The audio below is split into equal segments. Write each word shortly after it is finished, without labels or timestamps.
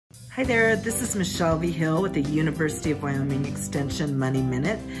Hi there, this is Michelle Vigil with the University of Wyoming Extension Money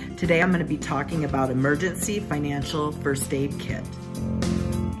Minute. Today I'm going to be talking about emergency financial first aid kit.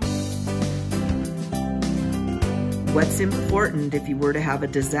 What's important if you were to have a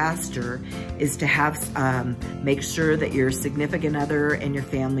disaster is to have, make sure that your significant other and your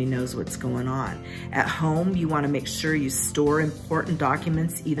family knows what's going on. At home, you want to make sure you store important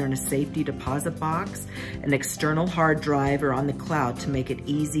documents either in a safety deposit box, an external hard drive, or on the cloud to make it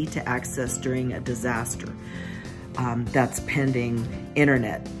easy to access during a disaster. That's pending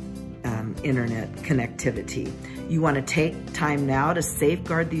internet connectivity. You want to take time now to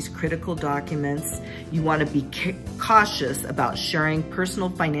safeguard these critical documents. You want to be cautious about sharing personal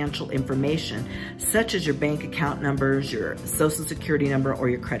financial information, such as your bank account numbers, your social security number, or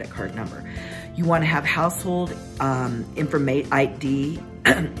your credit card number. You want to have household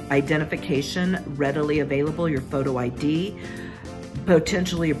identification readily available, your photo ID,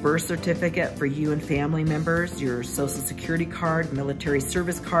 potentially a birth certificate for you and family members, your social security card, military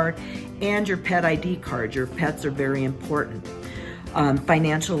service card, and your pet ID card. Your pets are very important.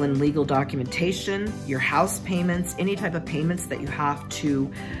 Financial and legal documentation, your house payments, any type of payments that you have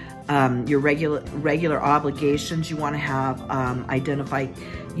to, your regular obligations. You want to have identified,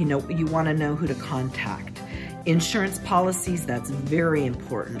 you want to know who to contact. Insurance policies, that's very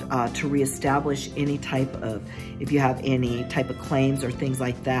important to reestablish any type of, if you have any type of claims or things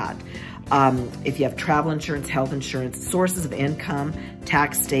like that. If you have travel insurance, health insurance, sources of income,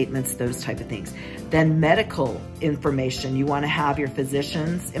 tax statements, those type of things. Then medical information, you want to have your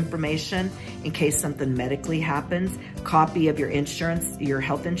physician's information in case something medically happens, copy of your insurance, your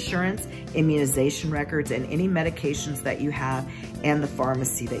health insurance, immunization records, and any medications that you have, and the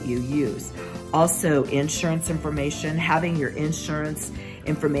pharmacy that you use. Also, insurance information, having your insurance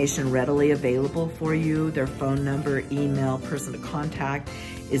information readily available for you, their phone number, email, person to contact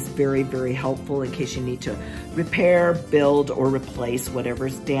is very, very helpful in case you need to repair, build, or replace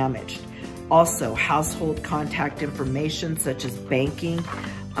whatever's damaged. Also, household contact information such as banking,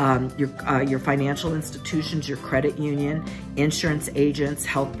 your financial institutions, your credit union, insurance agents,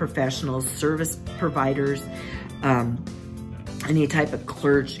 health professionals, service providers, any type of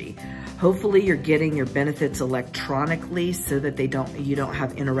clergy. Hopefully you're getting your benefits electronically so that you don't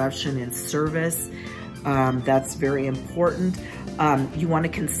have interruption in service. That's very important. You want to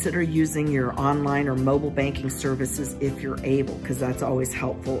consider using your online or mobile banking services if you're able, because that's always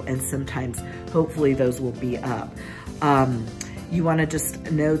helpful, and sometimes hopefully those will be up. You want to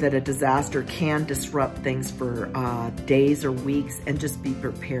just know that a disaster can disrupt things for days or weeks, and just be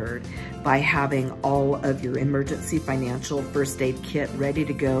prepared by having all of your emergency financial first aid kit ready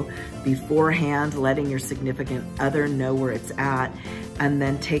to go beforehand, letting your significant other know where it's at, and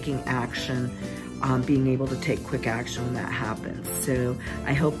then taking action, being able to take quick action when that happens. So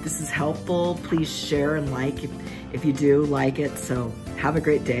I hope this is helpful. Please share and like if you do like it. So have a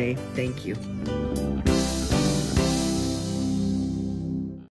great day. Thank you.